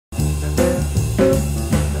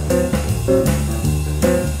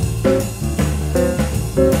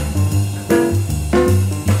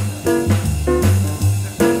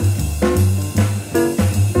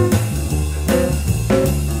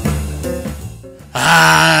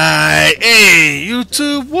Hi, hey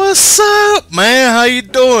YouTube, what's up, man? How you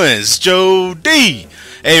doing? It's Joe D.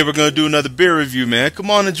 Hey, we're gonna do another beer review, man.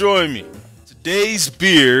 Come on and join me. Today's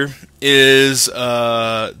beer is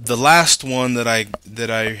the last one that I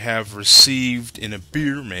have received in a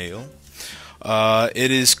beer mail.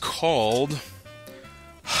 It is called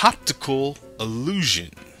Hoptical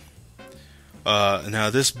Illusion. Now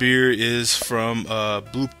this beer is from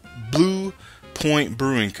Blue Point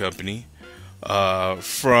Brewing Company.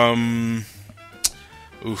 From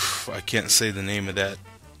I can't say the name of that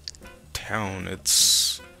town.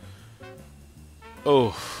 It's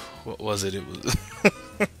what was it? It was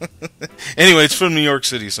anyway, it's from New York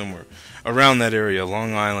City somewhere around that area,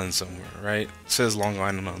 Long Island somewhere, right? It says Long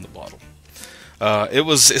Island on the bottle.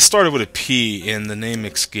 It started with a P, and the name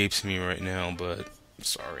escapes me right now, but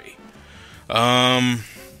sorry.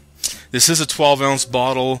 This is a 12-ounce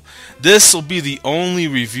bottle. This will be the only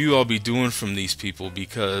review I'll be doing from these people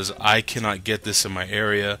because I cannot get this in my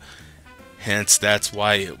area. Hence, that's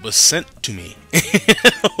why it was sent to me.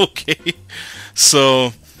 Okay.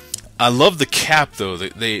 So, I love the cap though.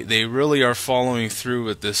 They really are following through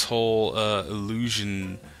with this whole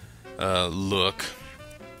illusion look.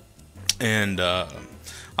 And I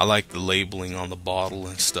like the labeling on the bottle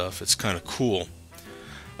and stuff. It's kind of cool.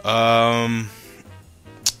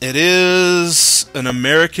 It is an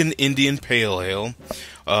American Indian Pale Ale,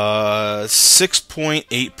 6.8%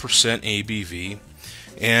 ABV,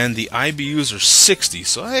 and the IBUs are 60.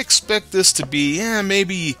 So I expect this to be,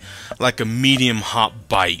 maybe like a medium hop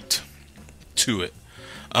bite to it.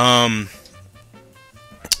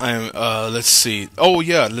 Let's see. Oh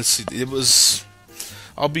yeah, let's see. It was.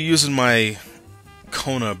 I'll be using my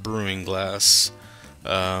Kona brewing glass.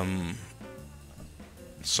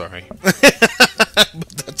 Sorry. But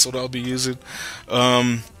that's what I'll be using.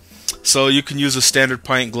 So you can use a standard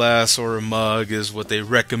pint glass or a mug is what they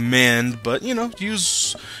recommend, but you know,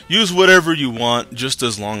 use whatever you want, just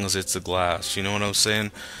as long as it's a glass. You know what I'm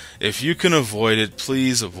saying? If you can avoid it,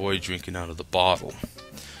 please avoid drinking out of the bottle.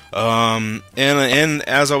 And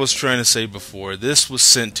as I was trying to say before, this was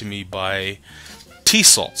sent to me by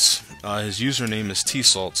T-Salts. His username is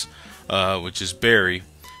T-Salts, which is Barry.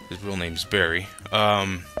 His real name's Barry.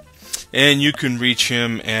 And you can reach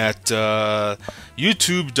him at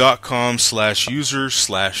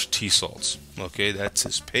youtube.com/user/tsalts. Okay, that's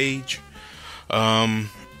his page. You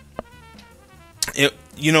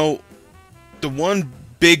know, the one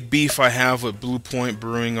big beef I have with Blue Point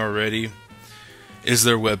Brewing already is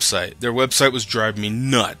their website. Their website was driving me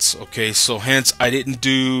nuts. Okay, so hence I didn't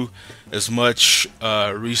do as much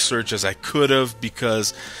research as I could have,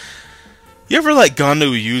 because you ever like gone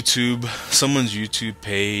to someone's YouTube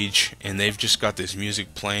page, and they've just got this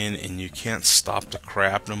music playing, and you can't stop the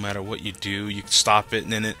crap no matter what you do. You stop it,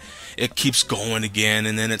 and then it keeps going again,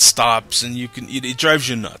 and then it stops, and it drives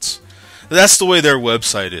you nuts. That's the way their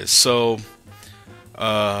website is. So,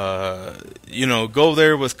 you know, go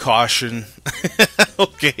there with caution.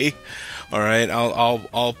 Okay, all right.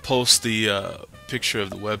 I'll post the picture of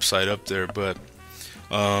the website up there, but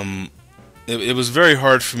it was very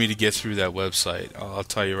hard for me to get through that website, I'll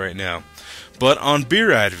tell you right now. But on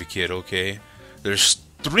Beer Advocate, okay, there's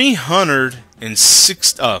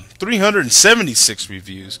 376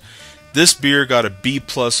 reviews. This beer got a B+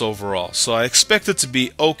 overall, so I expect it to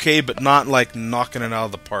be okay, but not like knocking it out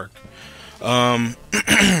of the park.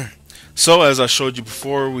 So as I showed you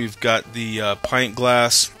before, we've got the pint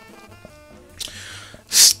glass,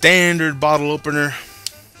 standard bottle opener.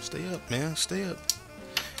 Stay up, man, stay up.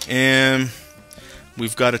 And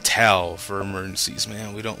we've got a towel for emergencies,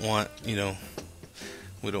 man. We don't want, you know,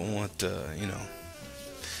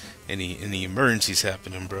 any emergencies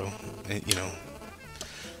happening, bro. You know,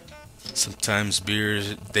 sometimes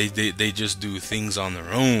beers, they just do things on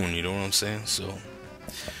their own, you know what I'm saying? So,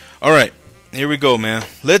 all right, here we go, man.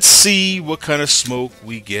 Let's see what kind of smoke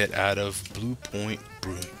we get out of Blue Point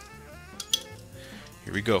Brewing.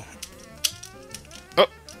 Here we go.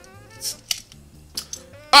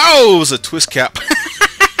 Oh, it was a twist cap.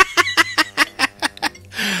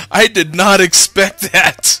 I did not expect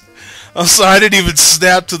that. I'm sorry, I didn't even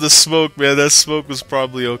snap to the smoke, man. That smoke was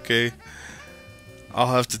probably okay.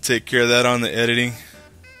 I'll have to take care of that on the editing.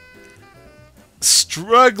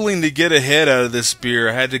 Struggling to get a head out of this beer.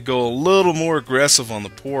 I had to go a little more aggressive on the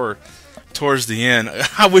pour towards the end.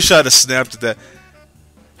 I wish I'd have snapped at that.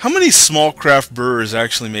 How many small craft brewers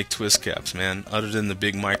actually make twist caps, man, other than the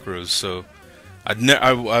big micros? So I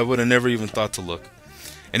would have never even thought to look.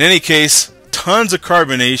 In any case, tons of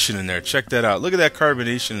carbonation in there. Check that out. Look at that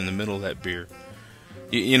carbonation in the middle of that beer.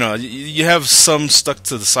 You know, you have some stuck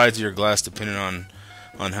to the sides of your glass depending on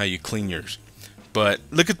how you clean yours. But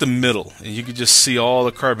look at the middle, and you can just see all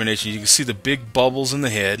the carbonation. You can see the big bubbles in the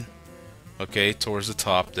head, okay, towards the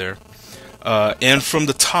top there. And from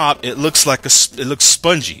the top, it looks like it looks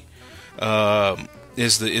spongy.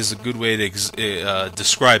 Is a good way to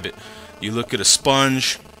describe it. You look at a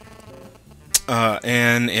sponge,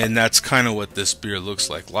 and that's kind of what this beer looks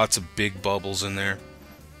like. Lots of big bubbles in there.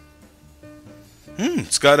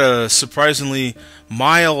 It's got a surprisingly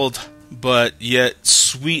mild but yet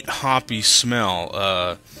sweet hoppy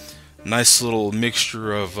smell. Nice little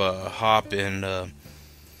mixture of hop and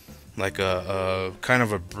like a kind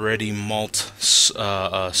of a bready malt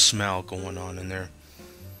smell going on in there.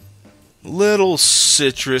 Little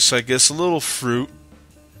citrus, I guess, a little fruit.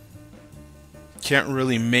 Can't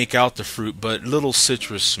really make out the fruit, but little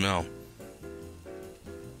citrus smell.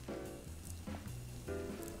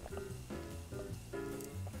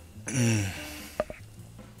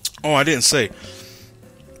 Oh, I didn't say.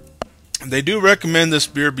 They do recommend this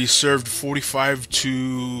beer be served 45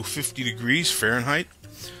 to 50 degrees Fahrenheit.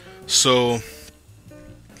 So,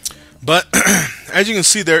 but as you can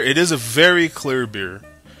see there, it is a very clear beer.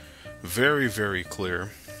 Very, very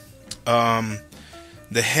clear.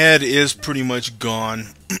 The head is pretty much gone.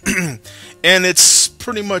 And it's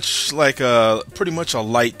pretty much like a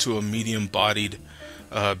light to a medium bodied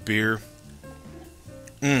beer.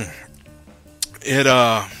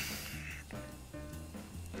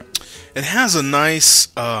 It has a nice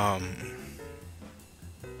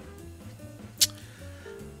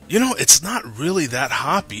you know, it's not really that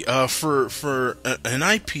hoppy. For an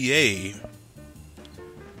IPA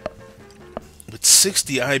with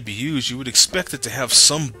 60 IBUs, you would expect it to have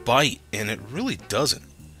some bite, and it really doesn't.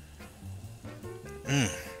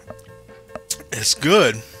 It's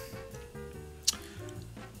good.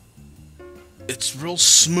 It's real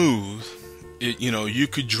smooth. You know, you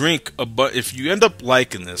could drink but if you end up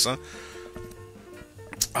liking this,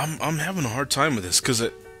 I'm having a hard time with this because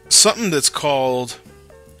something that's called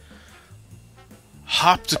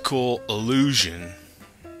Hoptical illusion.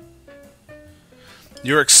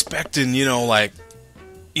 You're expecting, you know, like,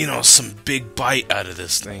 you know, some big bite out of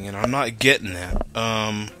this thing, and I'm not getting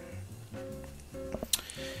that.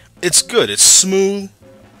 It's good. It's smooth.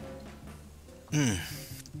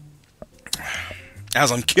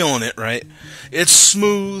 As I'm killing it, right? It's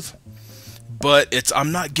smooth, but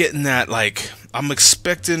I'm not getting that, like, I'm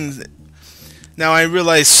expecting. Now, I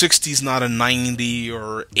realize 60 is not a 90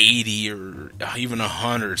 or 80 or even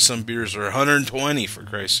 100. Some beers are 120, for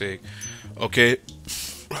Christ's sake. Okay,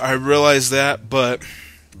 I realize that, but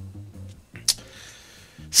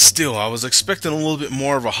still, I was expecting a little bit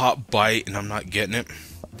more of a hot bite, and I'm not getting it.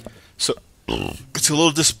 So, it's a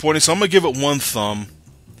little disappointing. So, I'm going to give it 1 thumb.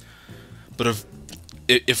 But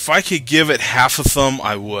if I could give it half a thumb,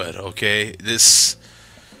 I would, okay?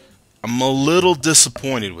 I'm a little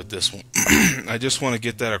disappointed with this one. I just want to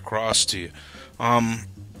get that across to you. I'm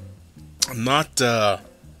not,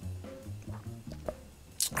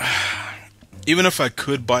 even if I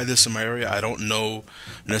could buy this in my area, I don't know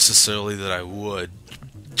necessarily that I would.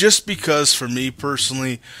 Just because, for me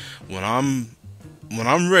personally, when I'm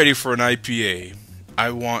ready for an IPA, I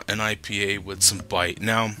want an IPA with some bite.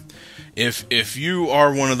 Now, if you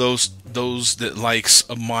are one of those that likes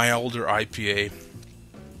a milder IPA,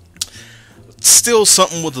 still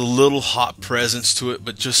something with a little hot presence to it,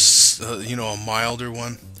 but just you know, a milder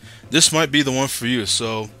one, this might be the one for you.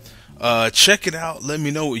 So check it out. Let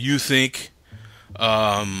me know what you think.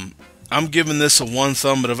 I'm giving this a 1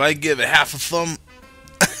 thumb, but if I give it half a thumb,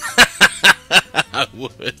 I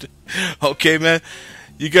would. Okay, man.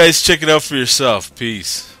 You guys check it out for yourself.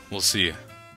 Peace. We'll see you.